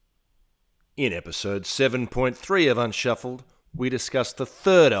In episode 7.3 of Unshuffled, we discussed the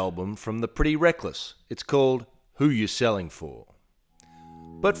third album from the Pretty Reckless. It's called Who You Selling For?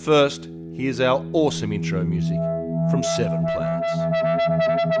 But first, here's our awesome intro music from Seven Planets.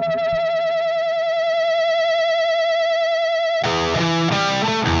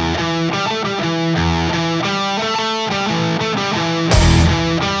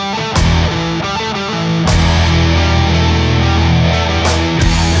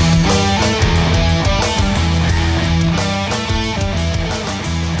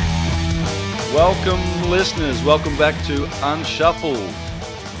 Welcome, listeners. Welcome back to Unshuffled.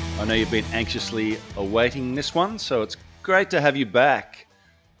 I know you've been anxiously awaiting this one, so it's great to have you back.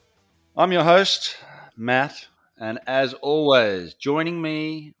 I'm your host, Matt, and as always, joining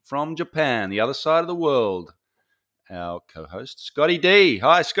me from Japan, the other side of the world, our co-host, Scotty D.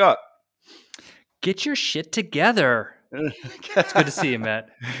 Hi, Scott. Get your shit together. It's good to see you, Matt.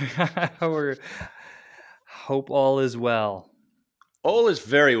 Hope all is well. All is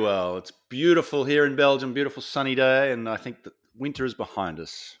very well. It's beautiful here in Belgium, beautiful sunny day, and I think that winter is behind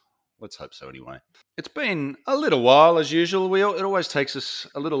us. Let's hope so anyway. It's been a little while, as usual. It always takes us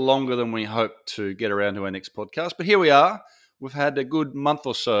a little longer than we hope to get around to our next podcast, but here we are. We've had a good month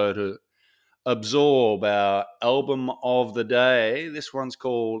or so to absorb our album of the day. This one's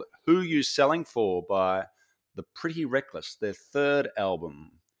called Who You Selling For by The Pretty Reckless, their third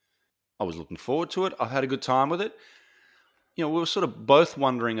album. I was looking forward to it. I've had a good time with it. You know, we were sort of both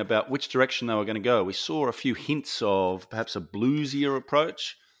wondering about which direction they were going to go. We saw a few hints of perhaps a bluesier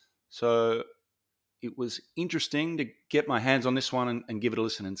approach. So it was interesting to get my hands on this one and give it a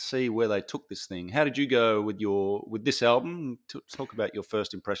listen and see where they took this thing. How did you go with this album? Talk about your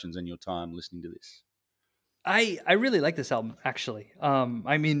first impressions and your time listening to this. I really like this album, actually.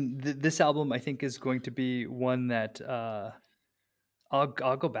 This album I think is going to be one that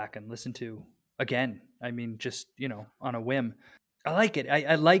I'll go back and listen to again. I mean, just, on a whim. I like it.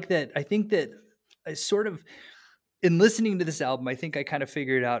 I like that. I think that I sort of, in listening to this album, I think I kind of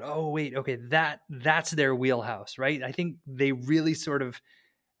figured out, oh, wait, okay, that's their wheelhouse, right? I think they really sort of,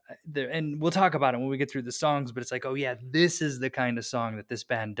 and we'll talk about it when we get through the songs, but it's like, oh yeah, this is the kind of song that this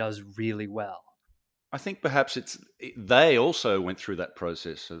band does really well. I think perhaps they also went through that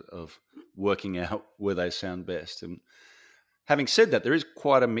process of working out where they sound best. And having said that, there is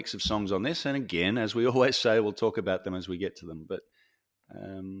quite a mix of songs on this. And again, as we always say, we'll talk about them as we get to them. But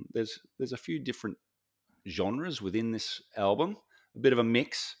there's a few different genres within this album, a bit of a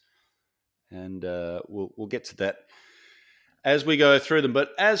mix, and we'll get to that as we go through them. But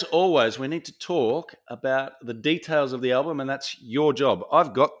as always, we need to talk about the details of the album, and that's your job.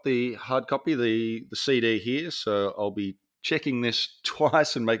 I've got the hard copy, the CD here, so I'll be checking this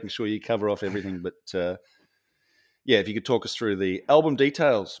twice and making sure you cover off everything. But if you could talk us through the album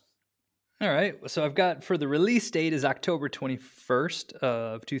details. All right. So I've got, for the release date is October 21st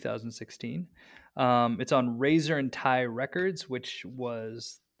of 2016. It's on Razor and Tie Records, which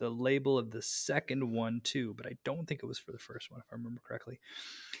was the label of the second one too, but I don't think it was for the first one, if I remember correctly.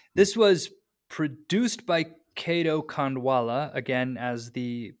 This was produced by Kato Khandwala, again, as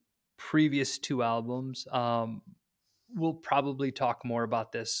the previous two albums. We'll probably talk more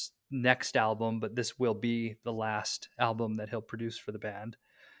about this next album, but this will be the last album that he'll produce for the band.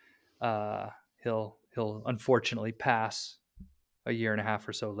 He'll unfortunately pass a year and a half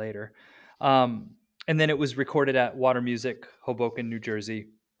or so later. And then it was recorded at Water Music, Hoboken, New Jersey,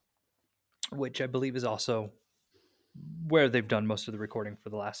 which I believe is also where they've done most of the recording for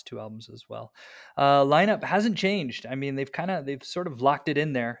the last two albums as well. Lineup hasn't changed. I mean, they've sort of locked it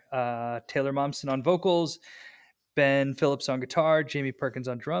in there. Taylor Momsen on vocals, Ben Phillips on guitar, Jamie Perkins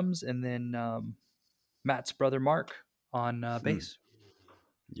on drums, and then Matt's brother Mark on bass.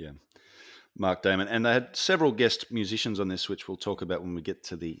 Yeah. Mark Damon. And they had several guest musicians on this, which we'll talk about when we get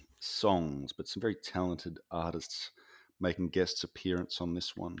to the songs, but some very talented artists making guest appearance on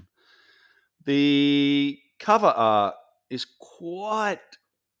this one. The cover art is quite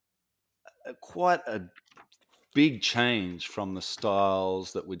a big change from the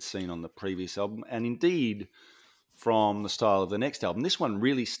styles that we'd seen on the previous album, and indeed from the style of the next album. This one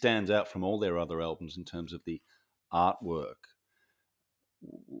really stands out from all their other albums in terms of the artwork.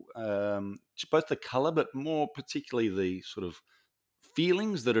 Both the color, but more particularly the sort of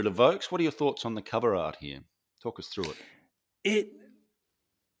feelings that it evokes. What are your thoughts on the cover art here? Talk us through it.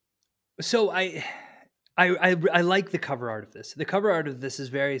 So I like the cover art of this. The cover art of this is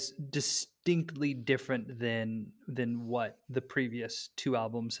very distinctly different than what the previous two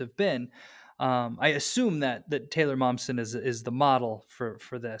albums have been. I assume that Taylor Momsen is the model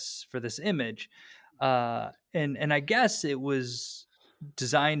for this image, and I guess it was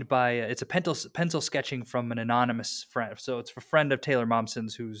designed by it's a pencil sketching from an anonymous friend. So it's a friend of Taylor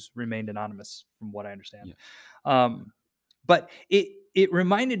Momsen's who's remained anonymous, from what I understand. Yeah. But it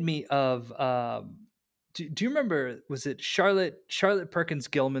reminded me of. Do you remember? Was it Charlotte Perkins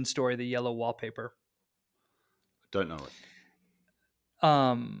Gilman's story, The Yellow Wallpaper? Don't know it.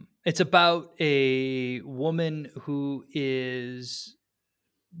 It's about a woman who is,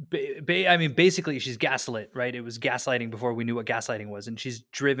 I mean, basically she's gaslit, right? It was gaslighting before we knew what gaslighting was, and she's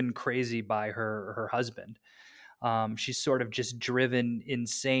driven crazy by her husband. She's sort of just driven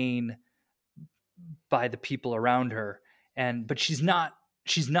insane by the people around her, but she's not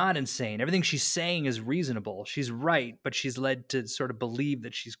insane. Everything she's saying is reasonable. She's right, but she's led to sort of believe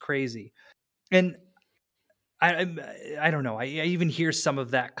that she's crazy. And I don't know. I even hear some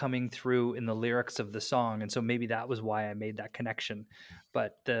of that coming through in the lyrics of the song, and so maybe that was why I made that connection.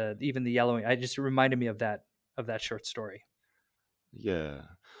 But even the yellowing, I just reminded me of that short story. Yeah,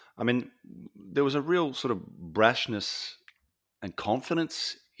 I mean, there was a real sort of brashness and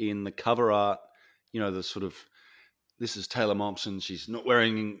confidence in the cover art. The sort of, this is Taylor Momsen. She's not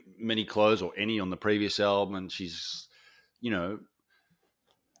wearing many clothes or any on the previous album, and she's,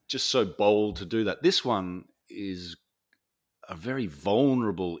 just so bold to do that. This one is a very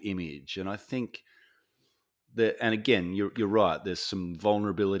vulnerable image, and I think that, and again, you're right. There's some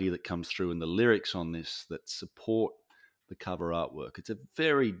vulnerability that comes through in the lyrics on this that support the cover artwork. It's a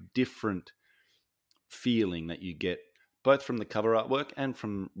very different feeling that you get both from the cover artwork and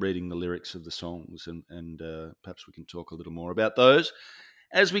from reading the lyrics of the songs, and perhaps we can talk a little more about those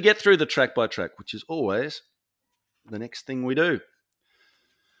as we get through the track by track, which is always the next thing we do.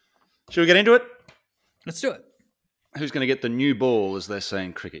 Should we get into it? Let's do it. Who's going to get the new ball, as they say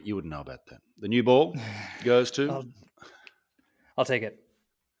in cricket? You wouldn't know about that. The new ball goes to... I'll take it.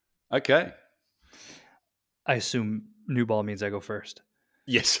 Okay. I assume new ball means I go first.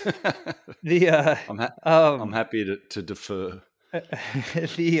 Yes. I'm happy to defer.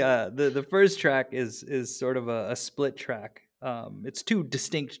 The first track is sort of a split track. It's two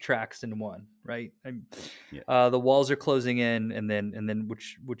distinct tracks in one, right? The walls are closing in, and then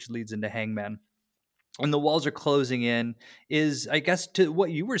which leads into Hangman. And the walls are closing in is, I guess, to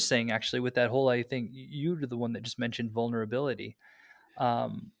what you were saying actually with that whole, I think you were the one that just mentioned vulnerability.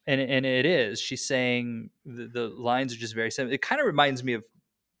 And it is. She's saying the lines are just very similar. It kind of reminds me of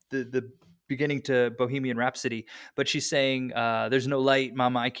the beginning to Bohemian Rhapsody, but she's saying, there's no light,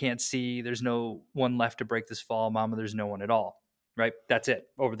 Mama, I can't see. There's no one left to break this fall, Mama, there's no one at all. Right? That's it,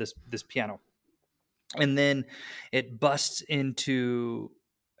 over this piano. And then it busts into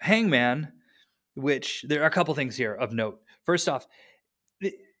Hangman, which there are a couple things here of note. First off,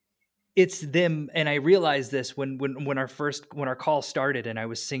 it's them, and I realized this when our call started and I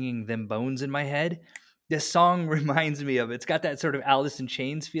was singing Them Bones in my head. This song reminds me of, it's got that sort of Alice in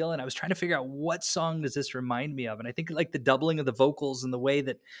Chains feel, and I was trying to figure out what song does this remind me of, and I think like the doubling of the vocals and the way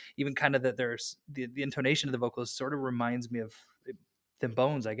that even kind of that there's the intonation of the vocals sort of reminds me of Them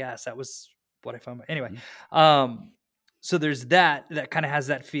Bones, I guess. That was what I found. Anyway, so there's that kind of has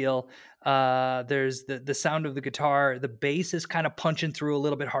that feel. There's the sound of the guitar. The bass is kind of punching through a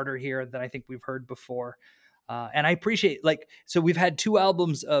little bit harder here than I think we've heard before. And I appreciate, so we've had two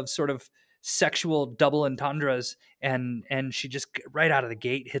albums of sort of sexual double entendres, and she just right out of the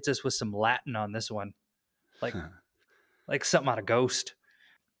gate hits us with some Latin on this one. Like something out of Ghost.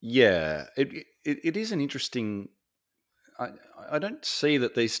 Yeah, it is an interesting... I don't see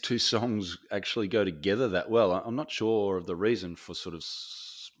that these two songs actually go together that well. I'm not sure of the reason for sort of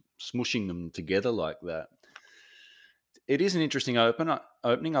smushing them together like that. It is an interesting opening.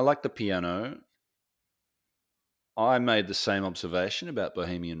 I like the piano. I made the same observation about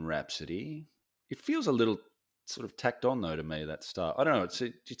Bohemian Rhapsody. It feels a little sort of tacked on, though, to me, that start. I don't know.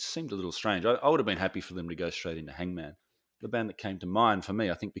 It seemed a little strange. I would have been happy for them to go straight into Hangman. The band that came to mind for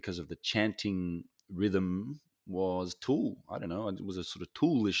me, I think because of the chanting rhythm, was Tool. I don't know. It was a sort of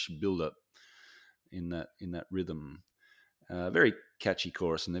Toolish build-up in that rhythm. Very catchy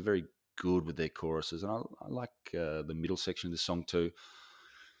chorus, and they're very good with their choruses. And I like the middle section of this song too.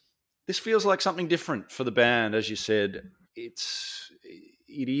 This feels like something different for the band, as you said. It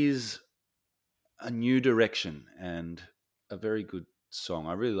is a new direction and a very good song.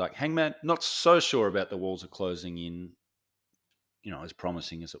 I really like Hangman. Not so sure about The Walls Are Closing In, as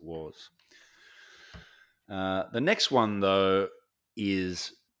promising as it was. The next one, though,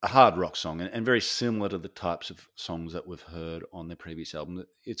 is a hard rock song and very similar to the types of songs that we've heard on their previous album.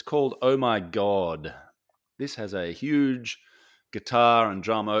 It's called Oh My God. This has a huge guitar and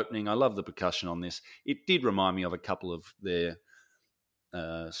drum opening. I love the percussion on this. It did remind me of a couple of their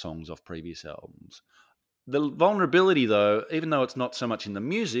songs off previous albums. The vulnerability, though, even though it's not so much in the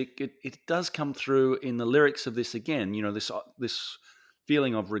music, it does come through in the lyrics of this again. This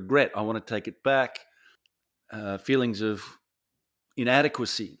feeling of regret. I want to take it back. Feelings of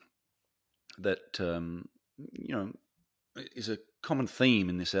inadequacy that is a common theme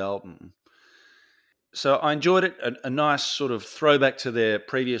in this album. So I enjoyed it. A nice sort of throwback to their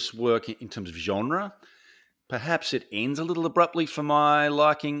previous work in terms of genre. Perhaps it ends a little abruptly for my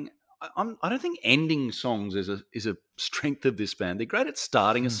liking. I don't think ending songs is a strength of this band. They're great at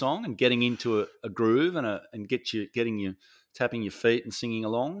starting a song and getting into a groove and getting you tapping your feet and singing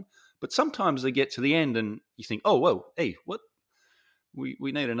along. But sometimes they get to the end and you think, oh, whoa, hey, what? We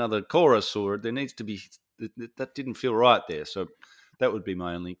need another chorus, or there needs to be that didn't feel right there. So that would be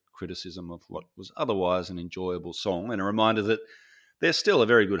my only criticism of what was otherwise an enjoyable song, and a reminder that they're still a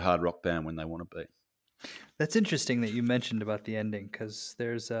very good hard rock band when they want to be. That's interesting that you mentioned about the ending, because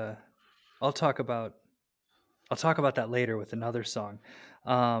there's I'll talk about that later with another song.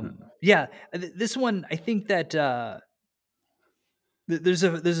 Yeah, this one, I think that there's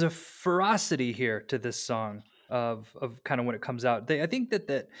a ferocity here to this song of kind of when it comes out. I think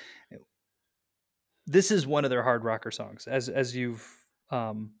that this is one of their hard rocker songs, as you've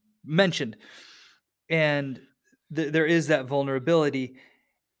mentioned, and there is that vulnerability,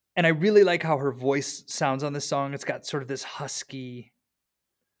 and I really like how her voice sounds on this song. It's got sort of this huskiness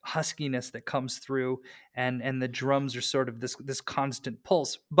that comes through, and the drums are sort of this constant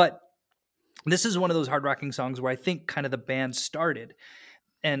pulse. But this is one of those hard rocking songs where I think kind of the band started.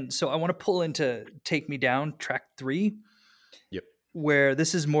 And so I want to pull into Take Me Down, track 3. Yep. Where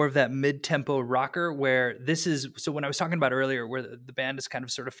this is more of that mid-tempo rocker, where this is, so when I was talking about earlier where the band has kind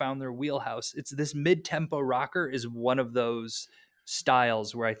of sort of found their wheelhouse, it's this mid-tempo rocker is one of those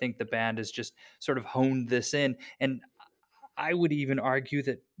styles where I think the band has just sort of honed this in. And I would even argue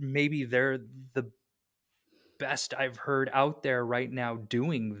that maybe they're the best I've heard out there right now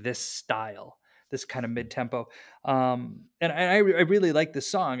doing this style, this kind of mid-tempo. And I really like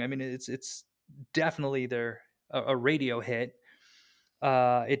this song. I mean, it's definitely a radio hit.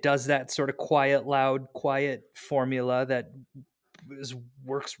 It does that sort of quiet, loud, quiet formula that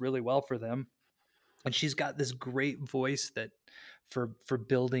works really well for them. And she's got this great voice that for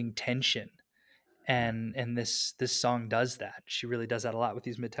building tension. And this song does that. She really does that a lot with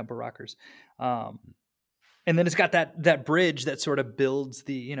these mid-tempo rockers. And then it's got that bridge that sort of builds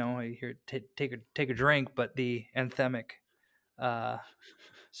the, you hear take a drink, but the anthemic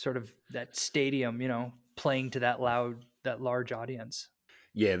sort of that stadium, playing to that large audience.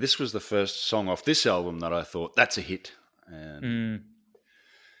 Yeah, this was the first song off this album that I thought that's a hit, and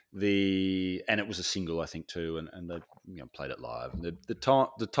it was a single, I think, too, and they played it live.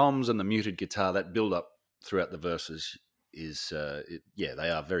 The toms and the muted guitar, that build up throughout the verses is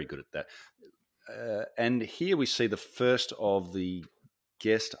they are very good at that. And here we see the first of the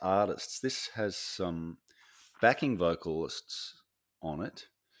guest artists. This has some backing vocalists on it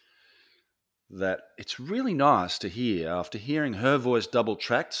that it's really nice to hear. After hearing her voice double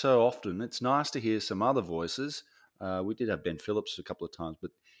tracked so often, it's nice to hear some other voices. We did have Ben Phillips a couple of times,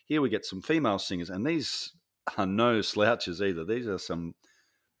 but here we get some female singers, and these are no slouches either. These are some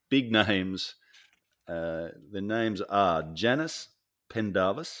big names. The names are Janice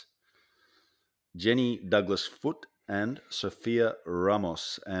Pendarvis, Jenny Douglas Foote, and Sophia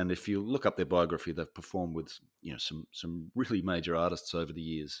Ramos. And if you look up their biography, they've performed with some really major artists over the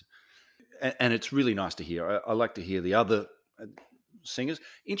years. And it's really nice to hear. I like to hear the other singers.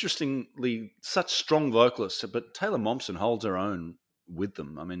 Interestingly, such strong vocalists, but Taylor Momsen holds her own with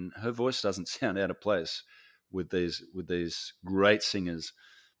them. I mean, her voice doesn't sound out of place with these great singers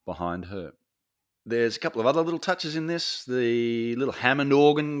behind her. There's a couple of other little touches in this. The little Hammond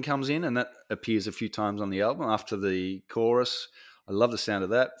organ comes in, and that appears a few times on the album after the chorus. I love the sound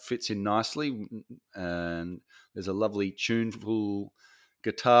of that. Fits in nicely. And there's a lovely tuneful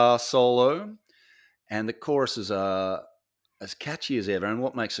guitar solo. And the choruses are as catchy as ever. And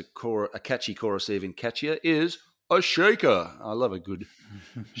what makes a catchy chorus even catchier is a shaker. I love a good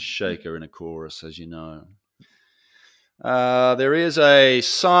shaker in a chorus, as you know. There is a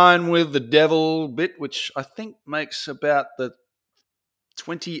sign with the devil bit, which I think makes about the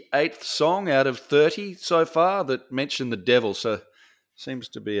 28th song out of 30 so far that mention the devil. So seems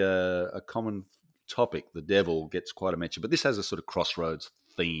to be a common topic. The devil gets quite a mention, but this has a sort of crossroads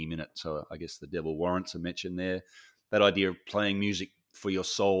theme in it. So I guess the devil warrants a mention there. That idea of playing music for your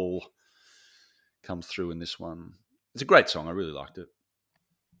soul comes through in this one. It's a great song. I really liked it.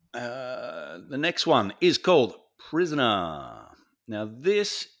 The next one is called Prisoner. Now,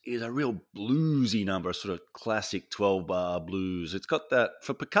 this is a real bluesy number, a sort of classic 12-bar blues. It's got that,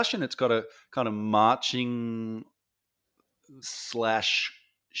 for percussion, it's got a kind of marching slash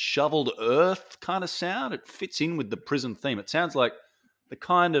shoveled earth kind of sound. It fits in with the prison theme. It sounds like the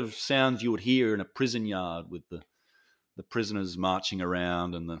kind of sounds you would hear in a prison yard with the prisoners marching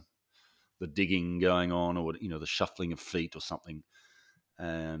around and the digging going on, or the shuffling of feet or something.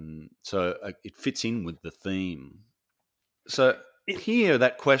 So it fits in with the theme. So here,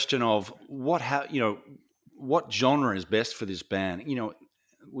 that question of what genre is best for this band.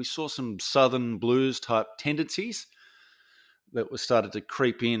 We saw some Southern blues type tendencies that were started to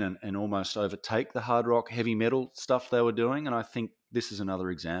creep in and almost overtake the hard rock, heavy metal stuff they were doing. And I think this is another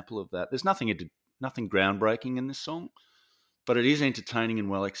example of that. There's nothing groundbreaking in this song, but it is entertaining and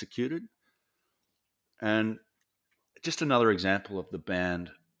well executed. And just another example of the band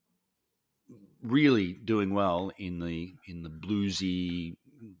really doing well in the bluesy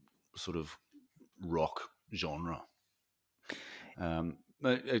sort of rock genre.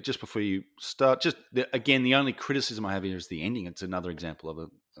 Just before you start, the only criticism I have here is the ending. It's another example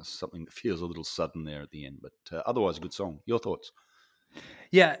of something that feels a little sudden there at the end, but otherwise a good song. Your thoughts?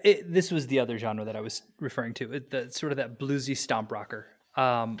 Yeah, this was the other genre that I was referring to. The sort of that bluesy stomp rocker.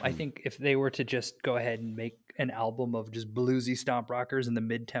 I think if they were to just go ahead and make an album of just bluesy stomp rockers in the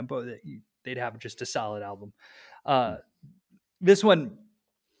mid tempo, they'd have just a solid album. This one,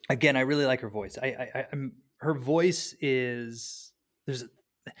 again, I really like her voice. Her voice is, there's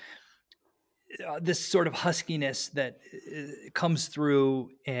this sort of huskiness that comes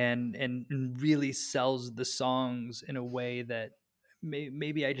through and really sells the songs in a way that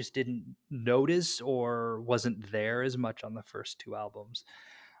maybe I just didn't notice or wasn't there as much on the first two albums.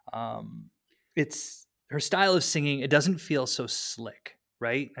 It's her style of singing. It doesn't feel so slick,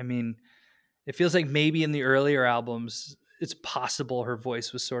 right? I mean, it feels like maybe in the earlier albums, it's possible her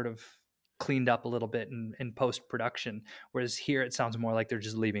voice was sort of cleaned up a little bit in post-production, whereas here it sounds more like they're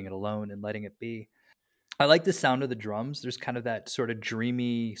just leaving it alone and letting it be. I like the sound of the drums. There's kind of that sort of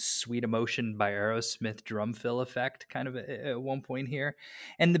dreamy, Sweet Emotion by Aerosmith drum fill effect kind of at one point here.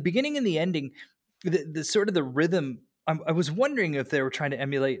 And the beginning and the ending, the sort of the rhythm, I was wondering if they were trying to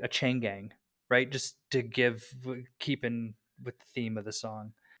emulate a chain gang, right? Just to keep in with the theme of the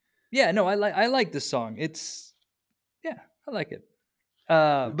song. Yeah, no, I like this song. I like it.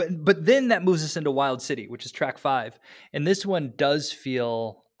 But then that moves us into Wild City, which is track 5. And this one does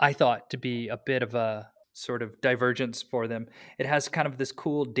feel, I thought, to be a bit of a sort of divergence for them. It has kind of this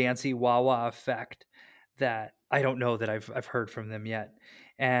cool dancey wah-wah effect that I don't know that I've heard from them yet.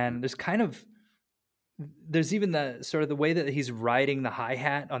 And there's even the sort of the way that he's riding the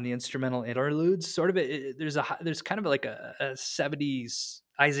hi-hat on the instrumental interludes. Sort of there's kind of like a 70s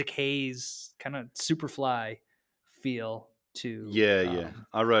Isaac Hayes kind of Superfly feel to. Yeah.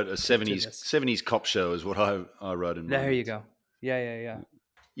 I wrote a 70s cop show is what I wrote in. There you go. Yeah.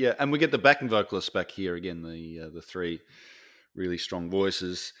 Yeah, and we get the backing vocalists back here again. The three really strong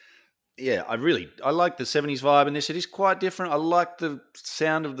voices. Yeah, I like the 70s vibe in this. It is quite different. I like the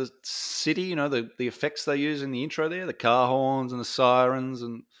sound of the city. The effects they use in the intro there, the car horns and the sirens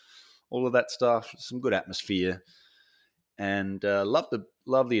and all of that stuff. Some good atmosphere, and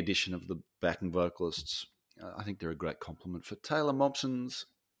love the addition of the backing vocalists. I think they're a great compliment for Taylor Momsen's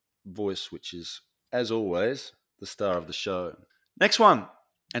voice, which is, as always, the star of the show. Next one.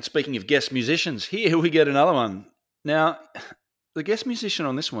 And speaking of guest musicians, here we get another one. Now, the guest musician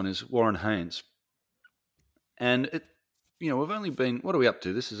on this one is Warren Haynes. And we've only been, what are we up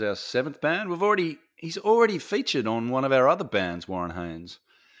to? This is our 7th band. He's already featured on one of our other bands, Warren Haynes.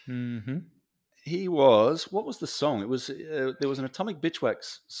 Mm-hmm. He was, what was the song? It was, there was an Atomic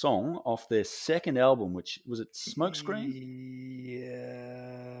Bitchwax song off their second album, which, was it Smokescreen?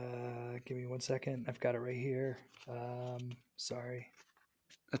 Yeah. Give me 1 second. I've got it right here. Sorry.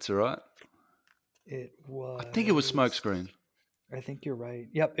 That's all right. It was. I think it was Smokescreen. I think you're right.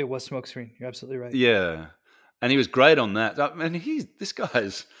 Yep, it was Smokescreen. You're absolutely right. Yeah, and he was great on that. And this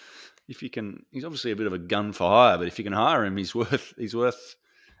guy's, he's obviously a bit of a gun for hire, but if you can hire him, he's worth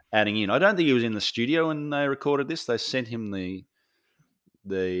adding in. I don't think he was in the studio when they recorded this. They sent him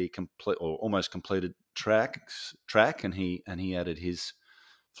the complete or almost completed track, and he added his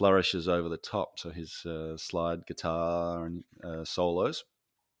flourishes over the top, so his slide guitar and solos.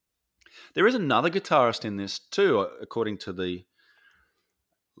 There is another guitarist in this too, according to the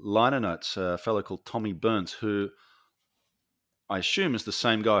liner notes, a fellow called Tommy Burns, who I assume is the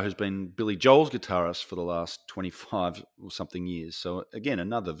same guy who's been Billy Joel's guitarist for the last 25 or something years. So again,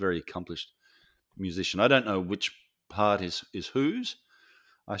 another very accomplished musician. I don't know which part is whose.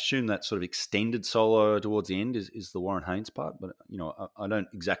 I assume that sort of extended solo towards the end is the Warren Haynes part, but I don't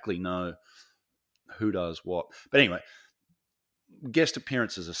exactly know who does what. But anyway, guest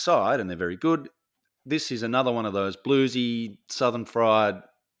appearances aside, and they're very good, this is another one of those bluesy, southern fried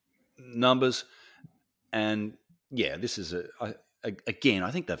numbers. And yeah, this is again,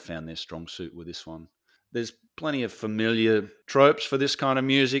 I think they've found their strong suit with this one. There's plenty of familiar tropes for this kind of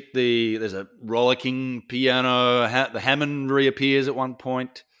music. There's a rollicking piano. The Hammond reappears at one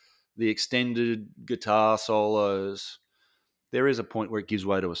point. The extended guitar solos. There is a point where it gives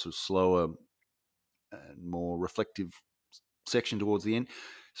way to a sort of slower and more reflective section towards the end.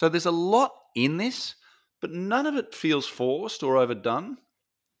 So there's a lot in this, but none of it feels forced or overdone.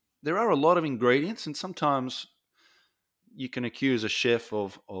 There are a lot of ingredients, and sometimes you can accuse a chef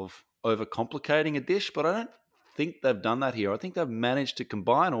of overcomplicating a dish, but I don't think they've done that here. I think they've managed to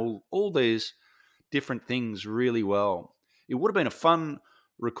combine all these different things really well. It would have been a fun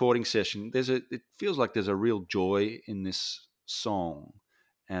recording session. It feels like there's a real joy in this song,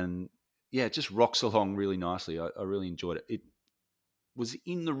 and yeah, it just rocks along really nicely. I really enjoyed it. It was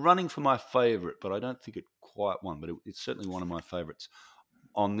in the running for my favorite, but I don't think it quite won. But it's certainly one of my favorites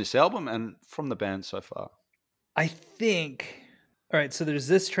on this album and from the band so far. I think. All right, so there's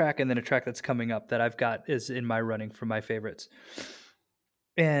this track and then a track that's coming up that I've got is in my running for my favorites.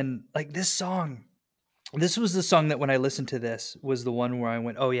 And like this song, this was the song that when I listened to this was the one where I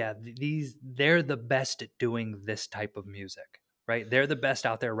went, "Oh yeah, they're the best at doing this type of music." Right? They're the best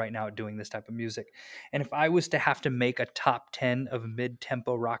out there right now at doing this type of music. And if I was to have to make a top 10 of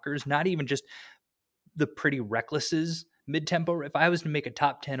mid-tempo rockers, not even just the Pretty Reckless's mid-tempo, if I was to make a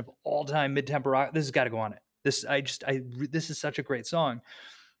top 10 of all-time mid-tempo rock, this has got to go on it. This is such a great song.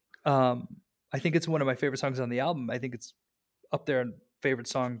 I think it's one of my favorite songs on the album. I think it's up there in favorite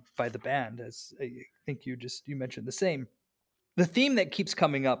song by the band, as I think you mentioned the same. The theme that keeps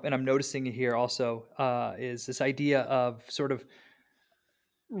coming up, and I'm noticing it here also, is this idea of sort of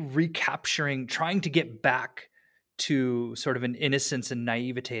recapturing, trying to get back to sort of an innocence and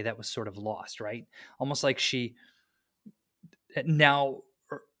naivete that was sort of lost, right? Almost like she now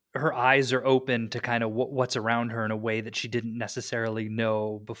her eyes are open to kind of what's around her in a way that she didn't necessarily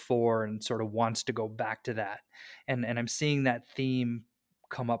know before, and sort of wants to go back to that. And I'm seeing that theme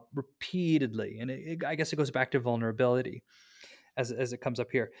come up repeatedly, and I guess it goes back to vulnerability as it comes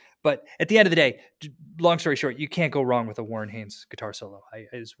up here. But at the end of the day, long story short, you can't go wrong with a Warren Haynes guitar solo.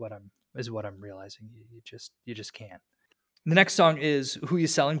 Is what I'm realizing. You just can't. The next song is "Who You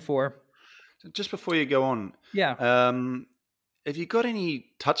Selling For." Just before you go on, yeah, have you got any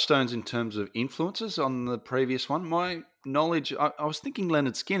touchstones in terms of influences on the previous one? My knowledge, I was thinking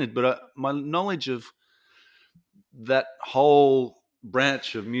Leonard Skinner, but my knowledge of that whole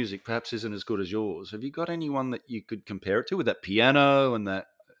branch of music perhaps isn't as good as yours. Have you got anyone that you could compare it to with that piano and that,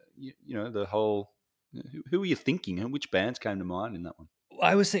 the whole, who were you thinking? Which bands came to mind in that one?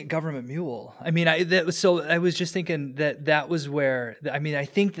 I was thinking Government Mule. I mean, I was just thinking that was where, I mean, I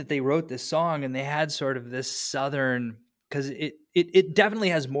think that they wrote this song and they had sort of this Southern, because it definitely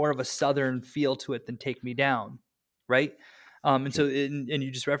has more of a Southern feel to it than Take Me Down, right? And so, and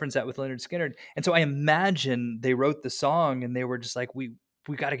you just referenced that with Leonard Skinner. And so I imagine they wrote the song and they were just like, we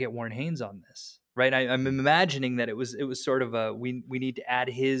got to get Warren Haynes on this, right? I'm imagining that it was sort of a, we need to add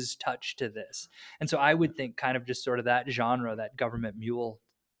his touch to this. And so I would think kind of just sort of that genre, that Government Mule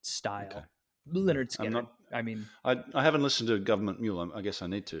style. Okay. Leonard Skinner. I haven't listened to Government Mule. I guess I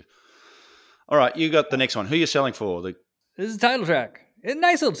need to. All right, you got the next one. Who are you selling for? This is the title track. A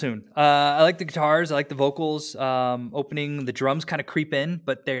nice little tune. I like the guitars. I like the vocals. Opening, the drums kind of creep in,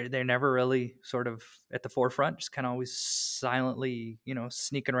 but they're never really sort of at the forefront. Just kind of always silently,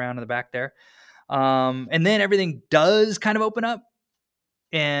 sneaking around in the back there. And then everything does kind of open up,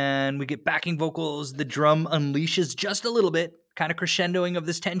 and we get backing vocals. The drum unleashes just a little bit, kind of crescendoing of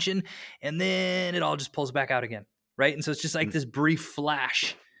this tension, and then it all just pulls back out again, right? And so it's just like this brief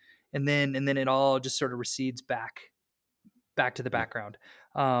flash, and then it all just sort of recedes back to the background.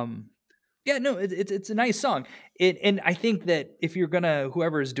 It's a nice song. And I think that if you're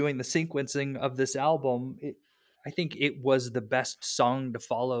whoever is doing the sequencing of this album, I think it was the best song to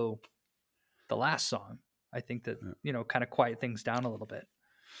follow the last song. I think that, kind of quiet things down a little bit.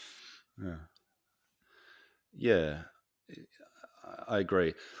 Yeah, I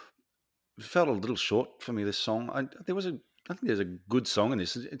agree. It felt a little short for me, this song. I think there's a good song in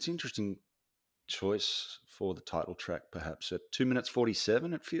this. It's an interesting choice for the title track, perhaps at 2 minutes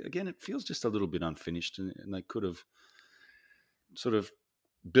 47. It feels just a little bit unfinished, and they could have sort of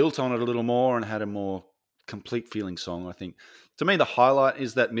built on it a little more and had a more complete feeling song. I think to me the highlight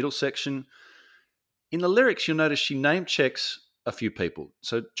is that middle section. In the lyrics, you'll notice she name checks a few people.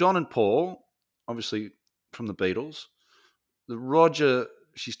 So John and Paul, obviously from the Beatles. The Roger,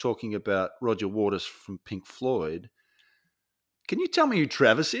 she's talking about Roger Waters from Pink Floyd. Can you tell me who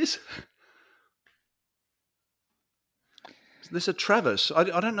Travis is? There's a Travis. I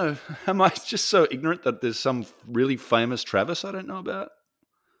don't know. Am I just so ignorant that there's some really famous Travis I don't know about?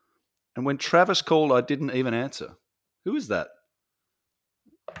 And when Travis called, I didn't even answer. Who is that?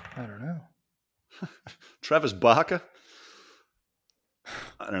 I don't know. Travis Barker?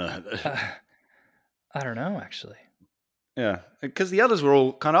 I don't know. I don't know, actually. Yeah, because the others were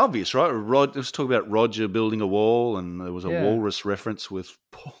all kind of obvious, right? Let's talk about Roger building a wall, and there was a walrus reference with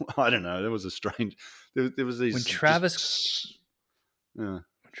Paul. I don't know. There was a strange. There was these when Travis. When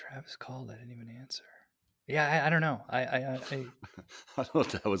Travis called, I didn't even answer. Yeah, I don't know. I I thought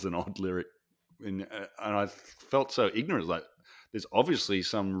that was an odd lyric, and I felt so ignorant. Like there's obviously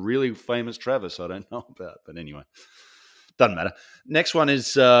some really famous Travis I don't know about, but anyway. Doesn't matter. Next one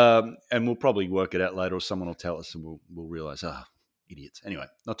is, and we'll probably work it out later, or someone will tell us, and we'll realize, idiots. Anyway,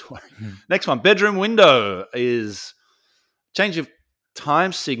 not to worry. Next one, bedroom window, is change of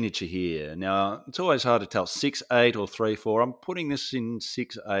time signature here. Now it's always hard to tell 6/8 or 3/4. I'm putting this in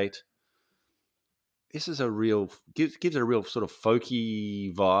 6/8. This is gives it a real sort of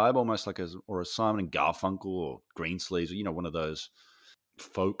folky vibe, almost like a Simon and Garfunkel or Greensleeves, or one of those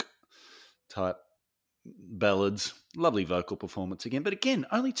folk type ballads. Lovely vocal performance again, but again,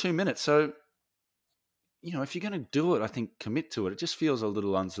 only 2 minutes. So, if you're going to do it, I think commit to it. It just feels a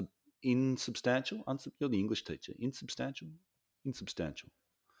little insubstantial. You're the English teacher. Insubstantial.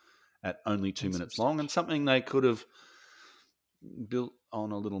 At only 2 minutes long, and something they could have built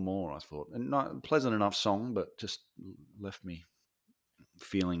on a little more, I thought. And not pleasant enough song, but just left me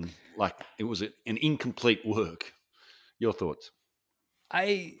feeling like it was an incomplete work. Your thoughts?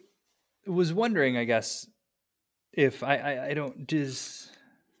 I was wondering, I guess, if I don't is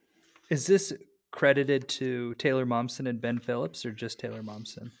this credited to Taylor Momsen and Ben Phillips, or just Taylor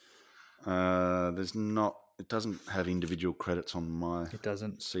Momsen? There's not. It doesn't have individual credits on my. It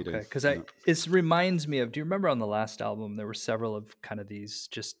doesn't. CD. Okay, because it reminds me of. Do you remember on the last album there were several of kind of these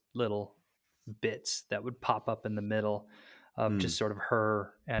just little bits that would pop up in the middle of just sort of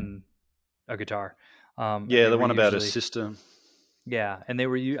her and a guitar. The one about her sister. Yeah, and they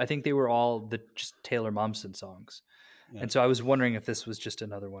were. I think they were all just Taylor Momsen songs, and so I was wondering if this was just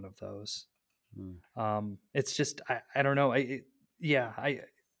another one of those. It's just I don't know.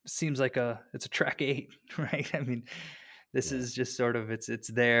 Seems like it's a track 8, right? I mean, this is just sort of it's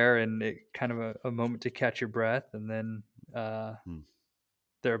there, and it kind of a moment to catch your breath, and then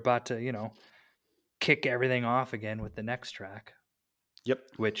they're about to kick everything off again with the next track. Yep.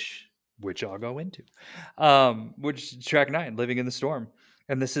 Which I'll go into, which track 9, Living in the Storm.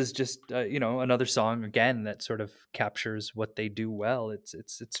 And this is just, another song again that sort of captures what they do well.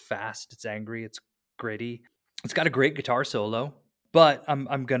 It's fast, it's angry, it's gritty. It's got a great guitar solo, but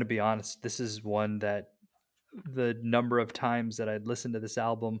I'm going to be honest. This is one that the number of times that I'd listened to this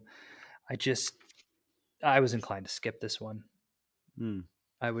album, I was inclined to skip this one.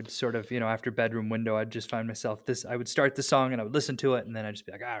 I would sort of, after Bedroom Window, I'd just find myself I would start the song and I would listen to it, and then I'd just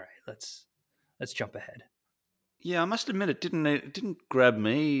be like, all right, let's jump ahead. Yeah, I must admit it didn't grab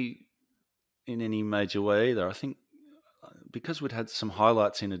me in any major way either. I think because we'd had some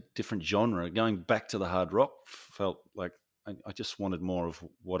highlights in a different genre, going back to the hard rock felt like I just wanted more of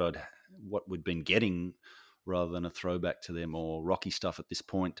what we'd been getting, rather than a throwback to their more rocky stuff at this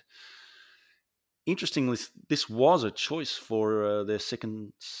point. Interestingly, this was a choice for their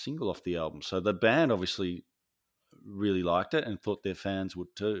second single off the album. So the band obviously really liked it and thought their fans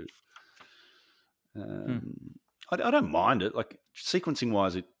would too. I don't mind it. Like, sequencing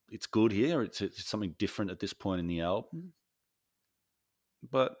wise, it's good here. It's something different at this point in the album.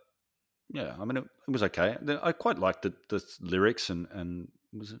 But yeah, I mean, it was okay. I quite liked the lyrics, and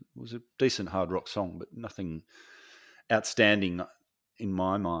it was a decent hard rock song, but nothing outstanding in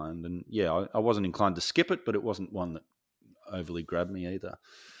my mind. And yeah, I wasn't inclined to skip it, but it wasn't one that overly grabbed me either.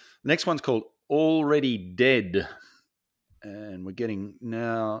 The next one's called Already Dead, and we're getting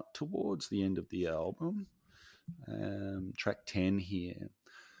now towards the end of the album. Track 10 here.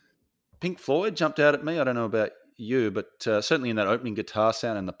 Pink Floyd jumped out at me. I don't know about you, but certainly in that opening guitar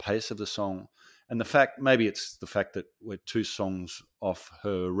sound and the pace of the song, and maybe it's the fact that we're 2 songs off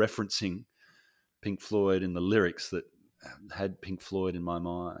her referencing Pink Floyd in the lyrics that had Pink Floyd in my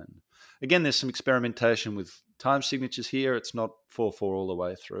mind. Again, there's some experimentation with time signatures here. It's not 4/4 all the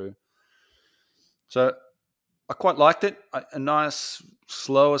way through. So I quite liked it. A nice,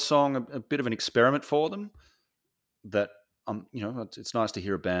 slower song, a bit of an experiment for them. That it's nice to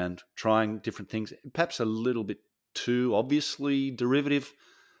hear a band trying different things, perhaps a little bit too obviously derivative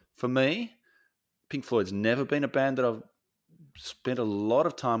for me. Pink Floyd's never been a band that I've spent a lot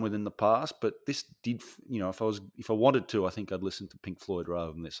of time with in the past, but this did, if I wanted to, I think I'd listen to Pink Floyd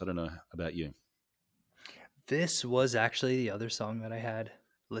rather than this. I don't know about you. This was actually the other song that I had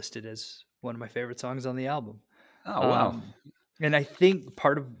listed as one of my favorite songs on the album. Oh, wow. And I think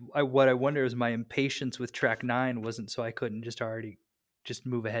part of what I wonder is my impatience with track 9 wasn't so I couldn't just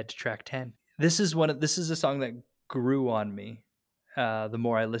move ahead to track 10. This is a song that grew on me the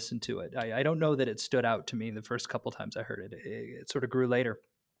more I listened to it. I don't know that it stood out to me the first couple times I heard it. It sort of grew later.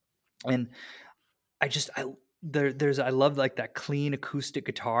 And I love like that clean acoustic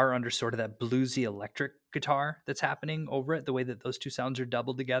guitar under sort of that bluesy electric guitar that's happening over it, the way that those two sounds are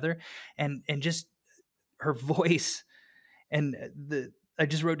doubled together, and just her voice. And I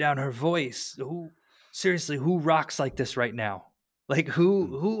just wrote down her voice. Who rocks like this right now? Like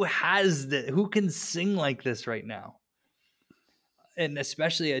who can sing like this right now? And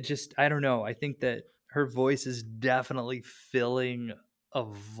especially I don't know. I think that her voice is definitely filling a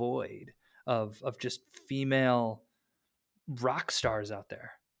void of just female rock stars out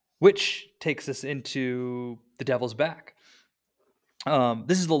there, which takes us into The Devil's Back.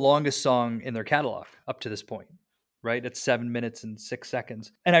 This is the longest song in their catalog up to this point, right? It's 7 minutes and 6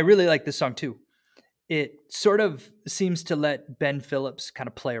 seconds. And I really like this song too. It sort of seems to let Ben Phillips kind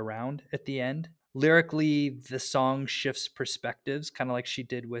of play around at the end. Lyrically, the song shifts perspectives, kind of like she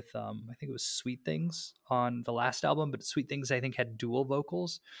did with, I think it was Sweet Things on the last album, but Sweet Things, I think, had dual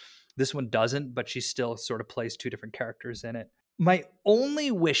vocals. This one doesn't, but she still sort of plays two different characters in it. My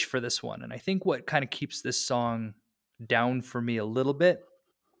only wish for this one, and I think what kind of keeps this song down for me a little bit,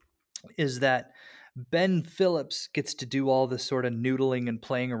 is that Ben Phillips gets to do all this sort of noodling and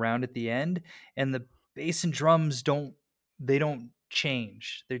playing around at the end, and the bass and drums don't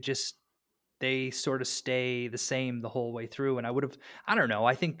change. They sort of stay the same the whole way through. And I don't know.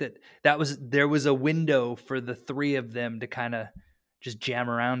 I think there was a window for the three of them to kind of just jam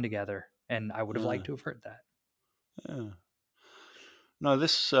around together. And I would have liked to have heard that. Yeah. No,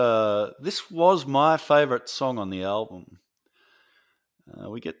 this was my favorite song on the album.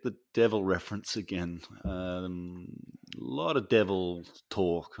 We get the devil reference again. A lot of devil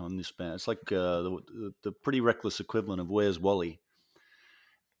talk on this band. It's like the Pretty Reckless equivalent of Where's Wally.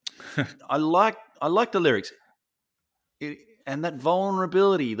 I like the lyrics, and that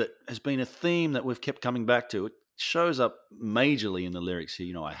vulnerability that has been a theme that we've kept coming back to. It shows up majorly in the lyrics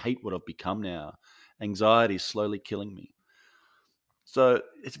here. I hate what I've become now. Anxiety is slowly killing me. So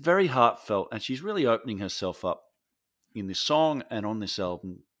it's very heartfelt, and she's really opening herself up in this song and on this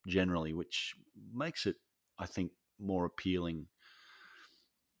album generally, which makes it, I think, more appealing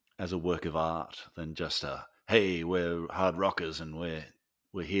as a work of art than just hey, we're hard rockers and we're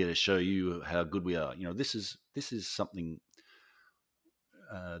here to show you how good we are. This is something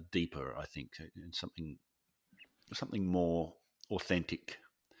deeper, I think, and something more authentic.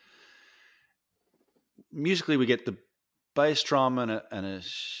 Musically, we get the bass drum and a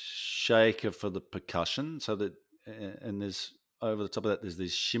shaker for the percussion, so that, and there's over the top of that, there's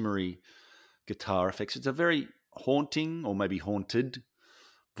these shimmery guitar effects. It's a very haunting, or maybe haunted,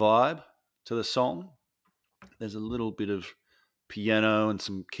 vibe to the song. There's a little bit of piano and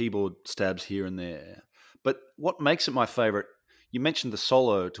some keyboard stabs here and there. But what makes it my favorite, you mentioned the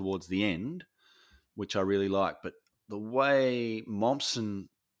solo towards the end, which I really like, but the way Momsen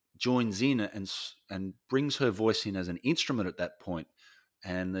joins in and brings her voice in as an instrument at that point,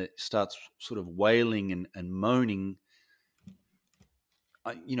 and it starts sort of wailing and moaning.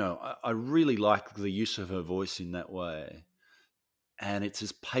 I really like the use of her voice in that way. And it's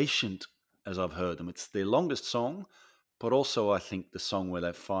as patient as I've heard them. It's their longest song, but also I think the song where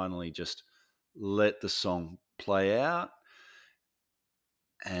they finally just let the song play out.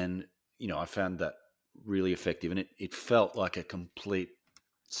 And, I found that really effective, and it felt like a complete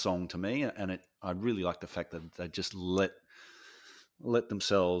song to me. And I really like the fact that they just let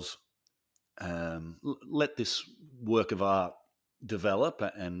themselves let this work of art develop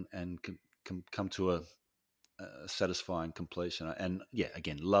and come to a satisfying completion. And yeah,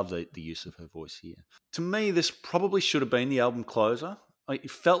 again, love the use of her voice here. To me, this probably should have been the album closer.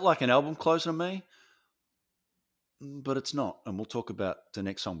 It felt like an album closer to me, but it's not. And we'll talk about the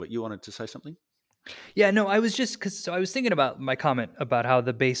next song. But you wanted to say something? Yeah, no, I was thinking about my comment about how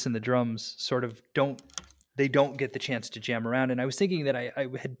the bass and the drums sort of don't get the chance to jam around. And I was thinking that I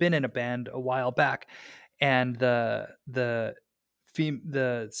had been in a band a while back, and the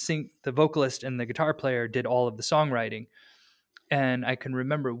vocalist and the guitar player did all of the songwriting. And I can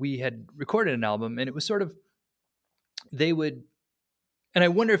remember we had recorded an album, and it was sort of, they would And I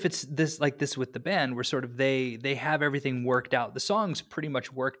wonder if it's this with the band, where sort of they have everything worked out. The song's pretty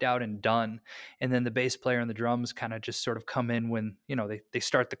much worked out and done, and then the bass player and the drums kind of just sort of come in when they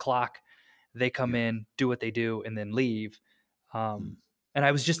start the clock. They come Yeah. in, do what they do, and then leave. Mm. And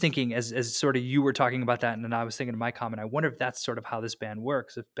I was just thinking, as sort of you were talking about that, and then I was thinking of my comment. I wonder if that's sort of how this band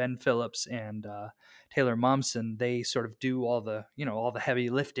works. If Ben Phillips and Taylor Momsen, they sort of do all the heavy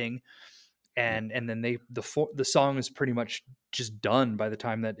lifting, and then the song is pretty much just done by the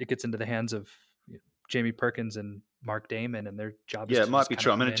time that it gets into the hands of Jamie Perkins and Mark Damon, and their job is Yeah, to it might just be kind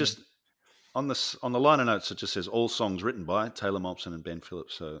true. of I mean, come it in. And, just on the liner notes, it just says all songs written by Taylor Momsen and Ben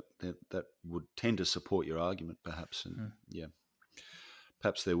Phillips. So that would tend to support your argument, perhaps. And yeah,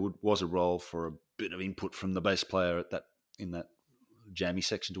 perhaps there was a role for a bit of input from the bass player in that jammy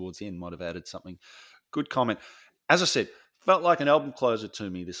section towards the end. Might have added something. Good comment. As I said, felt like an album closer to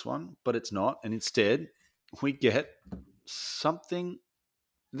me, this one, but it's not. And instead, we get something.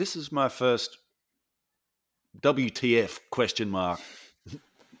 This is my first WTF question mark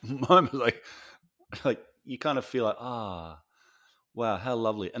moment. Like you kind of feel like, wow, how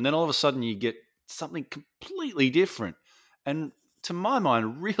lovely. And then all of a sudden you get something completely different. And to my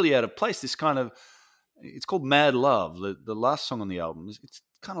mind, really out of place. It's called Mad Love, the last song on the album. It's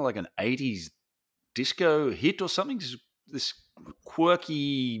kind of like an 80s disco hit or something. This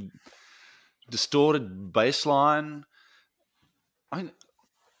quirky, distorted bass line.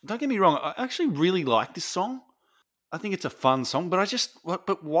 Don't get me wrong, I actually really like this song. I think it's a fun song,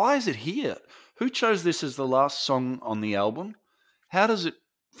 but why is it here? Who chose this as the last song on the album? How does it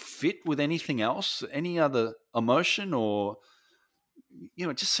fit with anything else? Any other emotion or,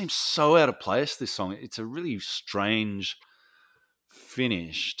 it just seems so out of place, this song. It's a really strange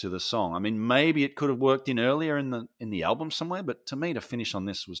finish to the song. I mean, maybe it could have worked in earlier in the album somewhere, but to me, to finish on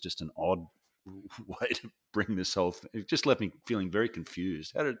this was just an odd way to bring this whole thing. It just left me feeling very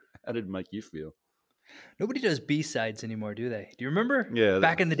confused. How did it make you feel? nobody does B-sides anymore, do they? Do you remember Yeah.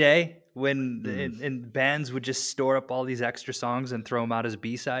 back in the day when and bands would just store up all these extra songs and throw them out as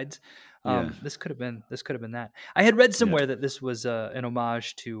B-sides? Yeah. This could have been that. I had read Yeah. somewhere that this was an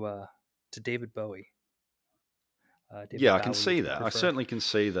homage to David Bowie. Yeah, I can Bowie, see if you that. I prefer. certainly can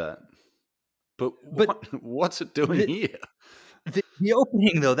see that. But But what's it doing here? the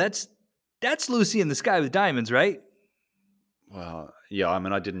opening though, that's Lucy in the Sky with Diamonds, right? Well, yeah, I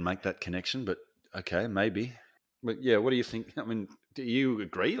mean, I didn't make that connection, but okay, maybe. But yeah, what do you think? I mean, do you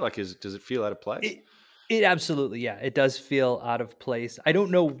agree? Like, does it feel out of place? It absolutely, yeah, it does feel out of place. I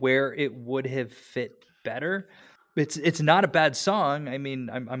don't know where it would have fit better. It's not a bad song. I mean,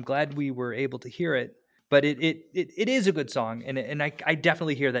 I'm glad we were able to hear it, but it is a good song, and I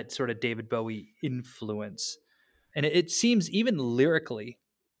definitely hear that sort of David Bowie influence, and it seems even lyrically,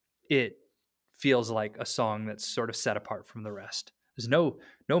 it feels like a song that's sort of set apart from the rest. There's no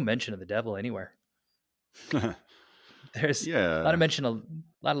mention of the devil anywhere. There's a lot Yeah. of mention of a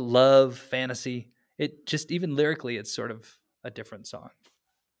lot of love, fantasy. It just even lyrically, it's sort of a different song.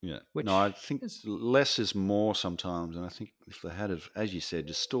 Yeah. No, I Which think is less is more sometimes. And I think if they had, as you said,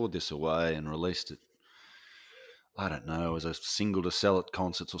 just stored this away and released it, I don't know, as a single to sell at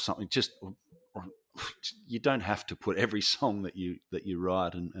concerts or something, or you don't have to put every song that you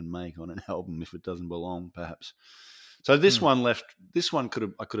write and make on an album if it doesn't belong, perhaps. So this one I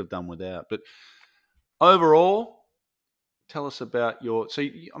could have done without. But overall, tell us about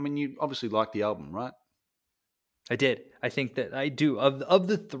I mean, you obviously like the album, right? I did. I think that I do. Of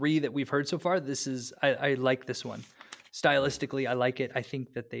the three that we've heard so far, I like this one. Stylistically, I like it. I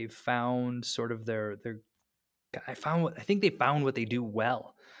think that they've found sort of their I think they found what they do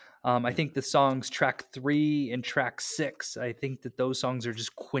well. I think the songs track 3 and track 6, I think that those songs are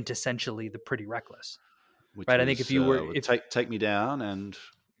just quintessentially the Pretty Reckless. Which Right? I think was if you were Take Me Down and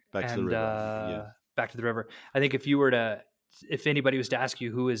Back to the River. Yeah. Back to the River. I think if anybody was to ask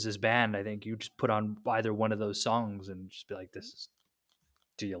you who is this band, I think you just put on either one of those songs and just be like,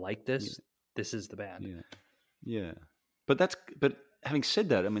 do you like this? Yeah. This is the band. Yeah. Yeah. But having said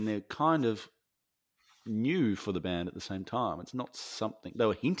that, I mean, they're kind of new for the band at the same time. It's not something they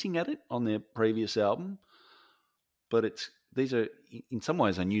were hinting at it on their previous album, but these are in some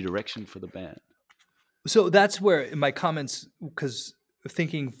ways a new direction for the band. So that's where in my comments, because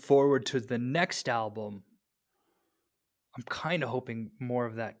thinking forward to the next album, I'm kind of hoping more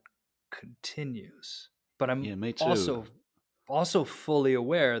of that continues. But I'm me too. also fully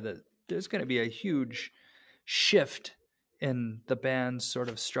aware that there's going to be a huge shift in the band's sort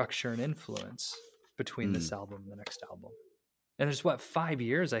of structure and influence between this album and the next album. And there's 5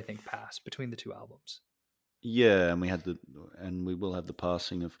 years I think passed between the two albums. Yeah, and we will have the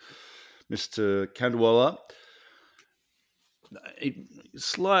passing of Mr. Kandwala. It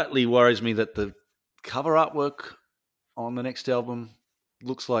slightly worries me that the cover artwork on the next album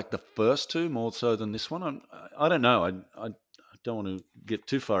looks like the first two more so than this one. I don't know. I don't want to get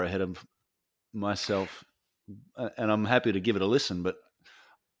too far ahead of myself, and I'm happy to give it a listen. But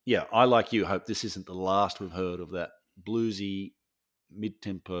yeah, I, like you, hope this isn't the last we've heard of that bluesy,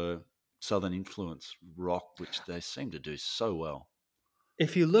 mid-tempo, southern influence rock, which they seem to do so well.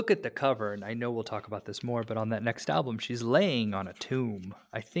 If you look at the cover, and I know we'll talk about this more, but on that next album, she's laying on a tomb.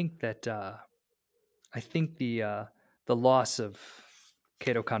 I think that the loss of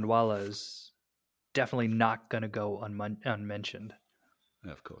Kato Kandwala is definitely not going to go unmentioned.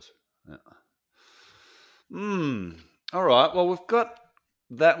 Yeah, of course. Yeah. All right. Well, we've got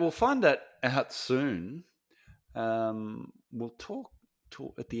that. We'll find that out soon. We'll talk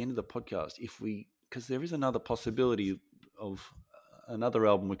at the end of the podcast because there is another possibility of another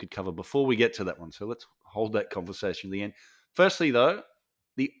album we could cover before we get to that one. So let's hold that conversation at the end. Firstly, though,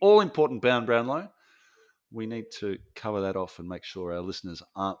 the all-important Bound Brownlow. We need to cover that off and make sure our listeners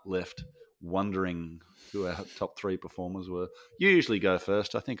aren't left wondering who our top three performers were. You usually go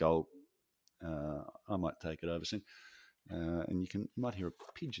first. I think I might take it over soon. And you might hear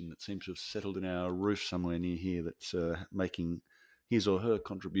a pigeon that seems to have settled in our roof somewhere near here that's making his or her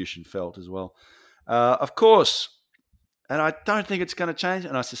contribution felt as well. Of course, and I don't think it's going to change,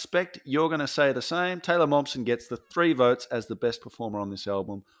 and I suspect you're going to say the same, Taylor Momsen gets the 3 votes as the best performer on this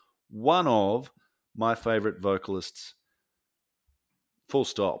album. One of my favourite vocalists, full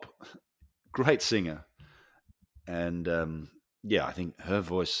stop. Great singer. And I think her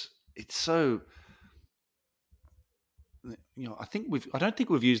voice, it's so... I don't think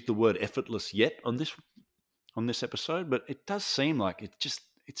we've used the word effortless yet on this episode, but it does seem like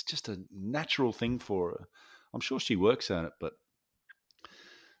it's just a natural thing for her. I'm sure she works at it, but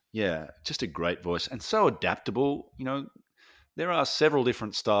yeah, just a great voice and so adaptable. There are several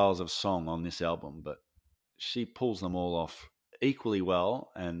different styles of song on this album, but she pulls them all off equally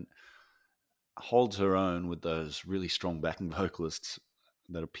well and holds her own with those really strong backing vocalists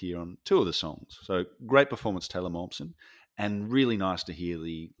that appear on 2 of the songs. So great performance, Taylor Momsen, and really nice to hear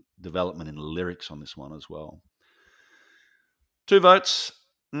the development in the lyrics on this one as well. 2 votes.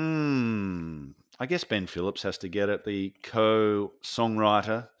 I guess Ben Phillips has to get it, the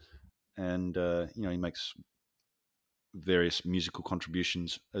co-songwriter, and he makes various musical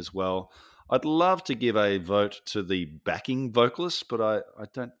contributions as well. I'd love to give a vote to the backing vocalists, but I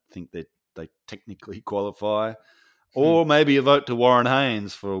don't think that they technically qualify. Or maybe a vote to Warren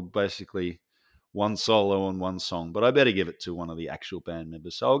Haynes for basically one solo on one song. But I better give it to one of the actual band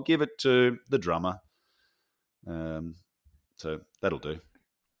members. So I'll give it to the drummer. So that'll do.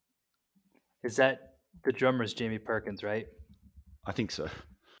 Is that the drummer's Jamie Perkins, right? I think so.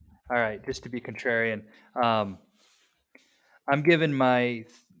 All right, just to be contrarian, I'm giving my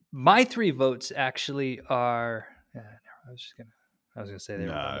 3 votes actually are. I was gonna say they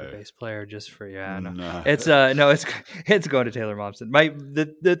were going to the bass player just for No. It's it's going to Taylor Momsen.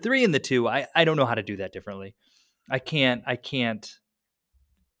 The 3 and the 2. I don't know how to do that differently. I can't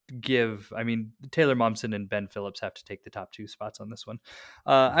give. I mean, Taylor Momsen and Ben Phillips have to take the top 2 spots on this one.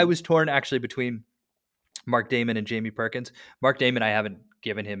 I was torn actually between Mark Damon and Jamie Perkins. Mark Damon, I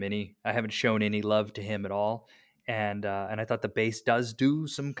haven't shown any love to him at all. And I thought the bass does do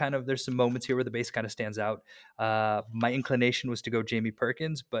there's some moments here where the bass kind of stands out. My inclination was to go Jamie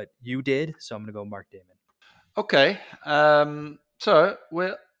Perkins, but you did, so I'm going to go Mark Damon. Okay. So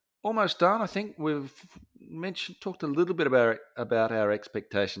we're almost done. I think we've talked a little bit about our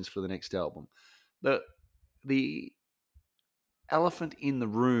expectations for the next album. The elephant in the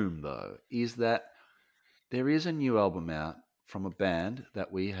room, though, is that there is a new album out from a band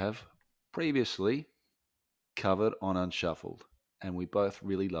that we have previously covered on Unshuffled, and we both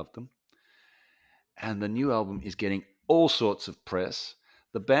really loved them. And the new album is getting all sorts of press.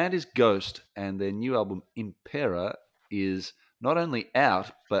 The band is Ghost, and their new album, Impera, is not only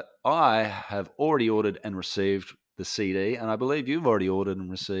out, but I have already ordered and received the CD, and I believe you've already ordered and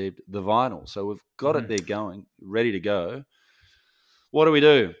received the vinyl. So we've got it there going, ready to go. What do we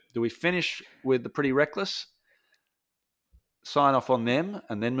do? Do we finish with the Pretty Reckless, sign off on them,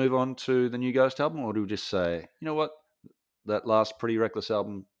 and then move on to the new Ghost album? Or do we just say, you know what, that last Pretty Reckless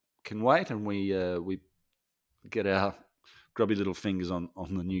album can wait, and we get our grubby little fingers on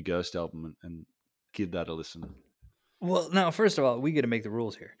the new Ghost album and give that a listen? Well, now, first of all, we get to make the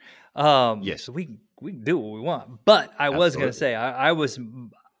rules here. Yes. So we can do what we want. But I was going to say, I was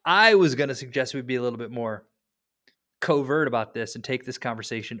going to suggest we be a little bit more covert about this and take this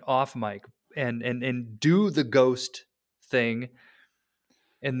conversation off mic and do the Ghost thing.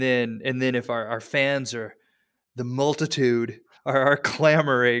 And then if our fans are the multitude are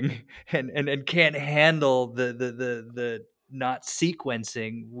clamoring and can't handle the not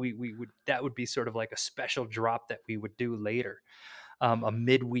sequencing, we would, that would be sort of like a special drop that we would do later, a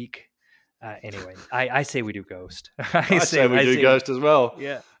midweek. Anyway, I say we do Ghost. I say we do Ghost as well.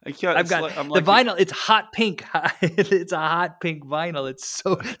 Yeah, I've got the vinyl. It's hot pink. It's a hot pink vinyl.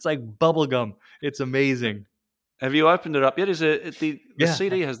 It's like bubble gum. It's amazing. Have you opened it up yet? The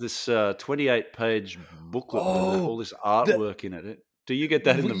CD has this 28-page booklet with all this artwork in it. Do you get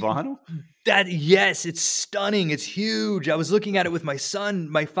that in the vinyl? Yes, it's stunning. It's huge. I was looking at it with my son.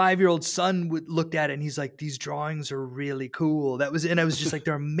 My 5-year-old son looked at it and he's like, "These drawings are really cool." And I was just like,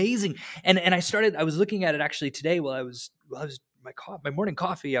 "They're amazing." And I was looking at it actually today while I was my morning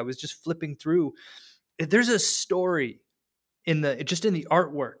coffee. I was just flipping through. There's a story in the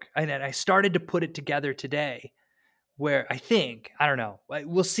artwork, and I started to put it together today. Where I don't know,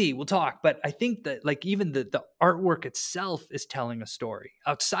 we'll see, we'll talk, but I think that like even the artwork itself is telling a story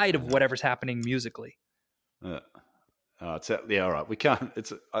outside of whatever's happening musically. All right. We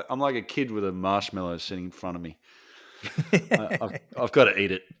can't. I'm like a kid with a marshmallow sitting in front of me. I've got to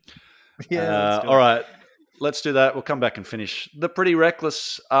eat it. Yeah. All right. Let's do that. We'll come back and finish the Pretty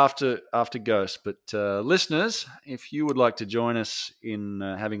Reckless after Ghost. But listeners, if you would like to join us in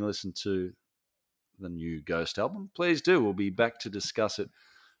having listened to the new Ghost album, please do. We'll be back to discuss it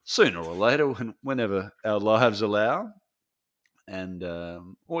sooner or later, whenever our lives allow, and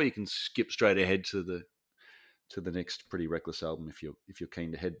or you can skip straight ahead to the next Pretty Reckless album if you're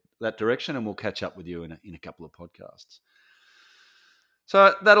keen to head that direction, and we'll catch up with you in a couple of podcasts.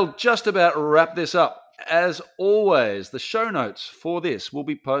 So that'll just about wrap this up. As always, the show notes for this will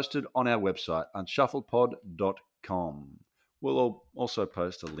be posted on our website, unshuffledpod.com. We'll also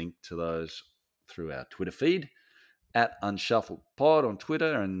post a link to those through our Twitter feed at unshuffledpod on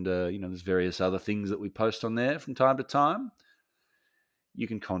Twitter, and there's various other things that we post on there from time to time. You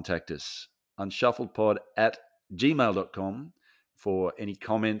can contact us unshuffledpod@gmail.com for any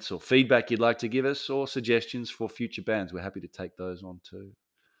comments or feedback you'd like to give us, or suggestions for future bands. We're happy to take those on too.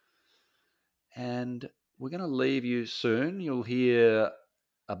 And we're going to leave you soon. You'll hear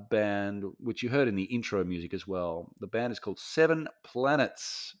a band which you heard in the intro music as well. The band is called Seven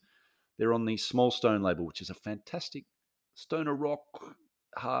Planets. They're on the Small Stone label, which is a fantastic stoner rock,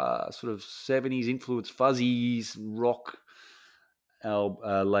 sort of 70s influenced fuzzies rock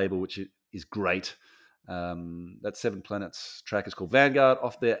label, which is great. That Seven Planets track is called Vanguard,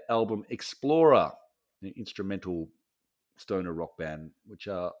 off their album Explorer, an instrumental stoner rock band, which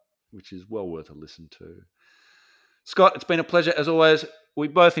is well worth a listen to. Scott, it's been a pleasure as always. We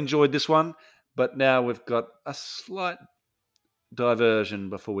both enjoyed this one, but now we've got a slight diversion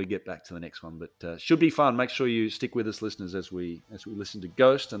before we get back to the next one, but should be fun. Make sure you stick with us, listeners, as we listen to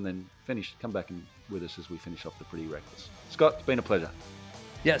Ghost, and then come back with us as we finish off the Pretty Reckless. Scott, it's been a pleasure.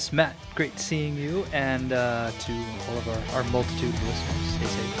 Yes, Matt, great seeing you, and to all of our multitude of listeners, stay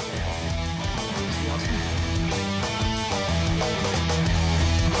safe.